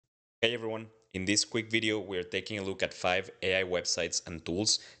Hey everyone, in this quick video we're taking a look at 5 AI websites and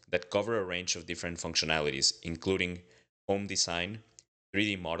tools that cover a range of different functionalities, including home design,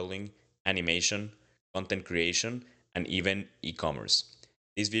 3D modeling, animation, content creation, and even e-commerce.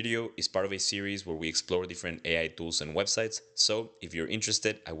 This video is part of a series where we explore different AI tools and websites, so if you're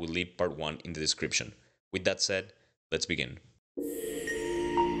interested, I will leave part 1 in the description. With that said, let's begin.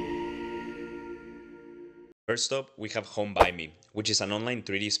 First up, we have Home by Me, which is an online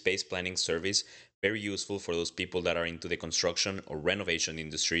 3D space planning service very useful for those people that are into the construction or renovation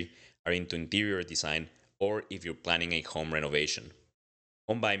industry, are into interior design, or if you're planning a home renovation.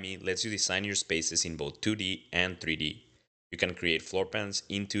 Home by Me lets you design your spaces in both 2D and 3D. You can create floor plans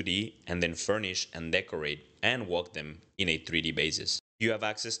in 2D and then furnish and decorate and walk them in a 3D basis. You have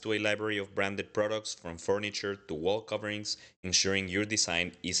access to a library of branded products from furniture to wall coverings, ensuring your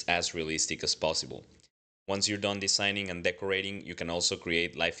design is as realistic as possible. Once you're done designing and decorating, you can also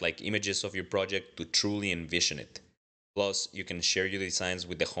create lifelike images of your project to truly envision it. Plus, you can share your designs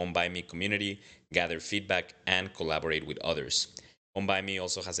with the Home by Me community, gather feedback, and collaborate with others. Home by Me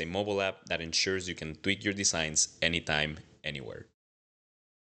also has a mobile app that ensures you can tweak your designs anytime, anywhere.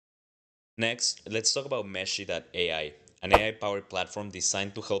 Next, let's talk about Meshi.ai, an AI-powered platform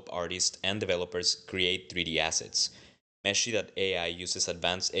designed to help artists and developers create 3D assets. Meshi.ai uses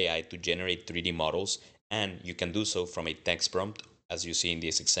advanced AI to generate 3D models, and you can do so from a text prompt, as you see in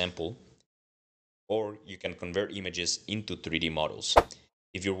this example, or you can convert images into 3D models.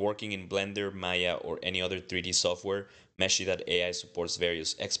 If you're working in Blender, Maya, or any other 3D software, Meshi.ai supports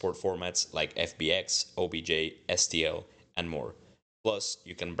various export formats like FBX, OBJ, STL, and more. Plus,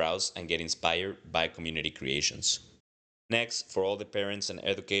 you can browse and get inspired by community creations. Next, for all the parents and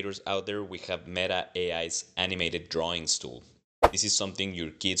educators out there, we have Meta AI's animated drawings tool. This is something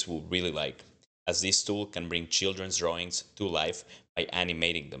your kids will really like, as this tool can bring children's drawings to life by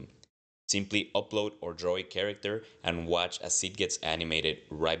animating them. Simply upload or draw a character and watch as it gets animated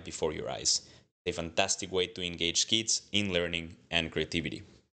right before your eyes. A fantastic way to engage kids in learning and creativity.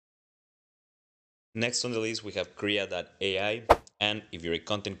 Next on the list, we have Krea.ai. And if you're a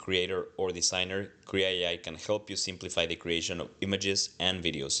content creator or designer, Krea.ai can help you simplify the creation of images and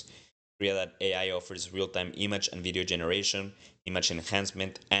videos. Krea.ai offers real-time image and video generation, image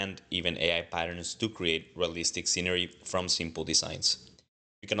enhancement, and even AI patterns to create realistic scenery from simple designs.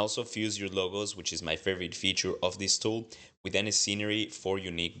 You can also fuse your logos, which is my favorite feature of this tool, with any scenery for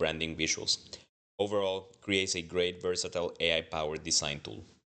unique branding visuals. Overall, creates a great versatile AI-powered design tool.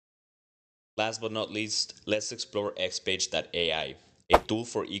 Last but not least, let's explore Xpage.ai, a tool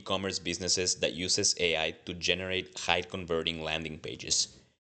for e-commerce businesses that uses AI to generate high-converting landing pages.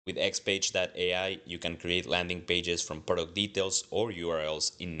 With Xpage.ai, you can create landing pages from product details or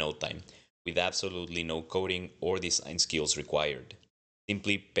URLs in no time, with absolutely no coding or design skills required.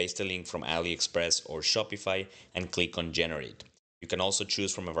 Simply paste a link from AliExpress or Shopify and click on Generate. You can also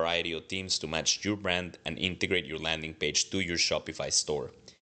choose from a variety of themes to match your brand and integrate your landing page to your Shopify store.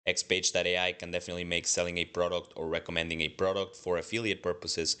 Xpage.ai can definitely make selling a product or recommending a product for affiliate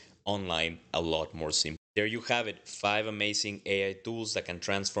purposes online a lot more simple. There you have it, 5 amazing AI tools that can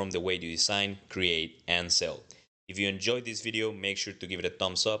transform the way you design, create, and sell. If you enjoyed this video, make sure to give it a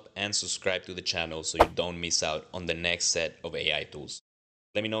thumbs up and subscribe to the channel so you don't miss out on the next set of AI tools.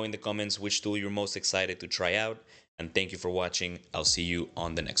 Let me know in the comments which tool you're most excited to try out, and thank you for watching. I'll see you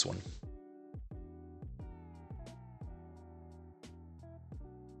on the next one.